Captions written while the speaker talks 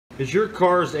Is your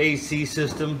car's AC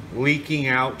system leaking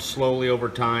out slowly over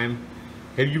time?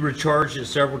 Have you recharged it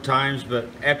several times, but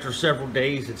after several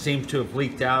days it seems to have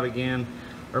leaked out again,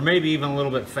 or maybe even a little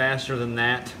bit faster than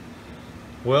that?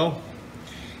 Well,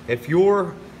 if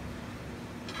your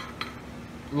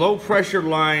low pressure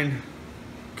line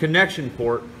connection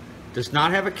port does not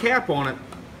have a cap on it,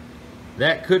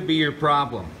 that could be your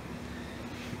problem.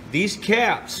 These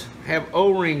caps have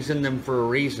O-rings in them for a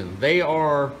reason. They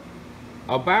are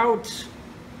about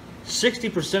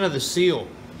 60% of the seal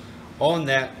on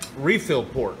that refill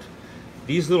port.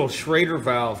 These little Schrader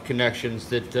valve connections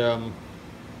that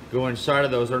go inside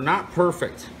of those are not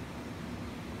perfect.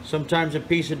 Sometimes a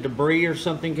piece of debris or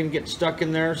something can get stuck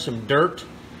in there, some dirt.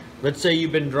 Let's say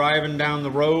you've been driving down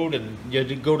the road and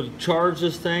you go to charge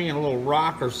this thing and a little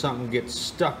rock or something gets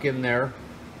stuck in there,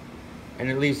 and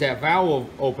it leaves that valve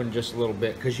open just a little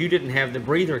bit because you didn't have the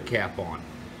breather cap on.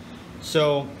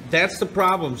 So that's the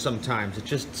problem sometimes. It's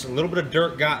just a little bit of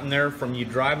dirt got in there from you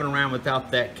driving around without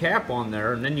that cap on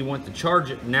there, and then you want to charge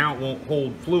it and now it won't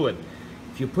hold fluid.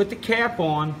 If you put the cap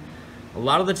on, a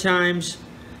lot of the times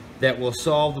that will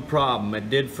solve the problem.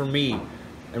 It did for me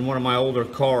in one of my older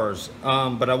cars.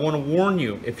 But I want to warn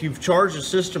you, if you've charged the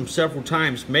system several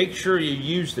times, make sure you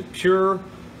use the pure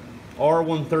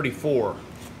R134.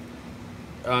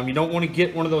 You don't want to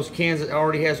get one of those cans that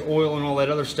already has oil and all that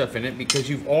other stuff in it, because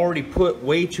you've already put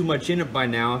way too much in it by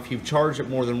now if you've charged it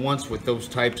more than once with those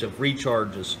types of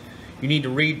recharges. You need to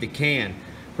read the can.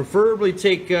 Preferably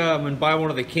take and buy one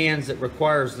of the cans that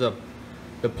requires the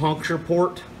puncture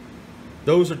port.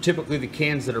 Those are typically the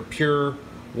cans that are pure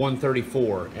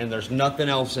 134 and there's nothing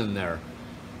else in there.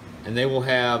 And they will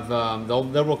have,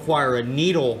 they'll require a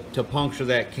needle to puncture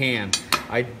that can.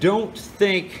 I don't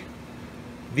think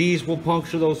these will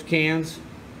puncture those cans.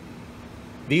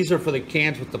 These are for the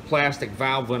cans with the plastic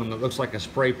valve in them that looks like a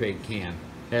spray paint can.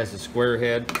 It has a square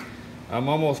head. I'm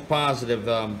almost positive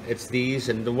it's these,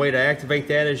 and the way to activate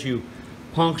that is you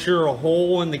puncture a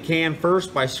hole in the can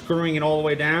first by screwing it all the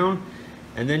way down,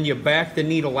 and then you back the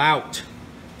needle out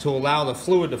to allow the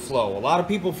fluid to flow. A lot of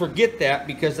people forget that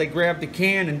because they grab the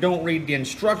can and don't read the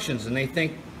instructions, and they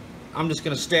think, I'm just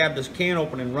going to stab this can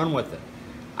open and run with it.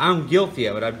 I'm guilty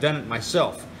of it. I've done it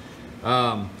myself.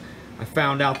 I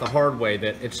found out the hard way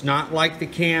that it's not like the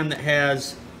can that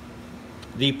has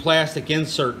the plastic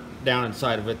insert down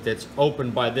inside of it that's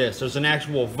opened by this. There's an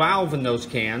actual valve in those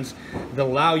cans that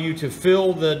allow you to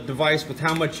fill the device with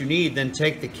how much you need, then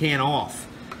take the can off.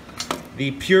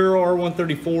 The pure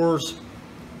R134s,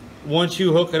 once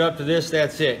you hook it up to this,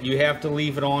 that's it. You have to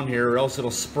leave it on here or else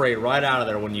it'll spray right out of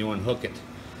there when you unhook it.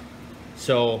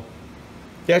 So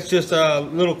that's just a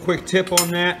little quick tip on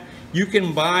that. You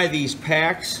can buy these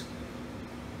packs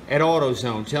at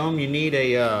AutoZone. Tell them you need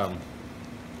a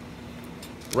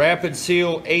Rapid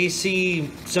Seal AC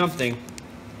something.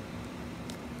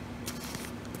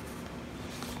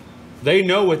 They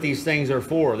know what these things are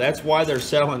for. That's why they're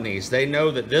selling these. They know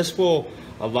that this will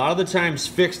a lot of the times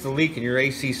fix the leak in your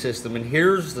AC system. And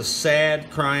here's the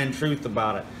sad crying truth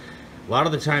about it. A lot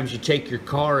of the times you take your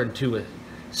car into a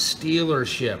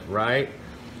dealership, right?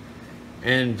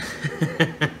 And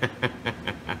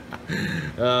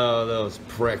oh, those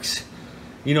pricks.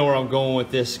 You know where I'm going with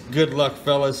this. Good luck,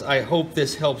 fellas. I hope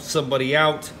this helps somebody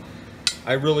out.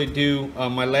 I really do.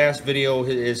 My last video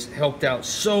has helped out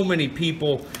so many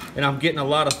people, and I'm getting a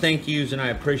lot of thank yous, and I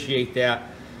appreciate that.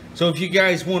 So if you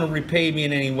guys want to repay me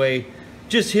in any way,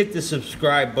 just hit the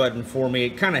subscribe button for me.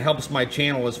 It kind of helps my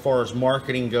channel as far as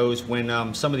marketing goes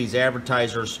when some of these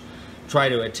advertisers try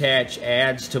to attach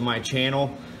ads to my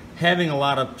channel. Having a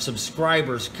lot of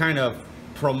subscribers kind of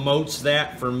promotes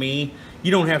that for me. You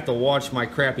don't have to watch my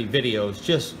crappy videos.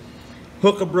 Just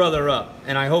hook a brother up,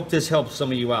 and I hope this helps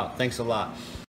some of you out. Thanks a lot.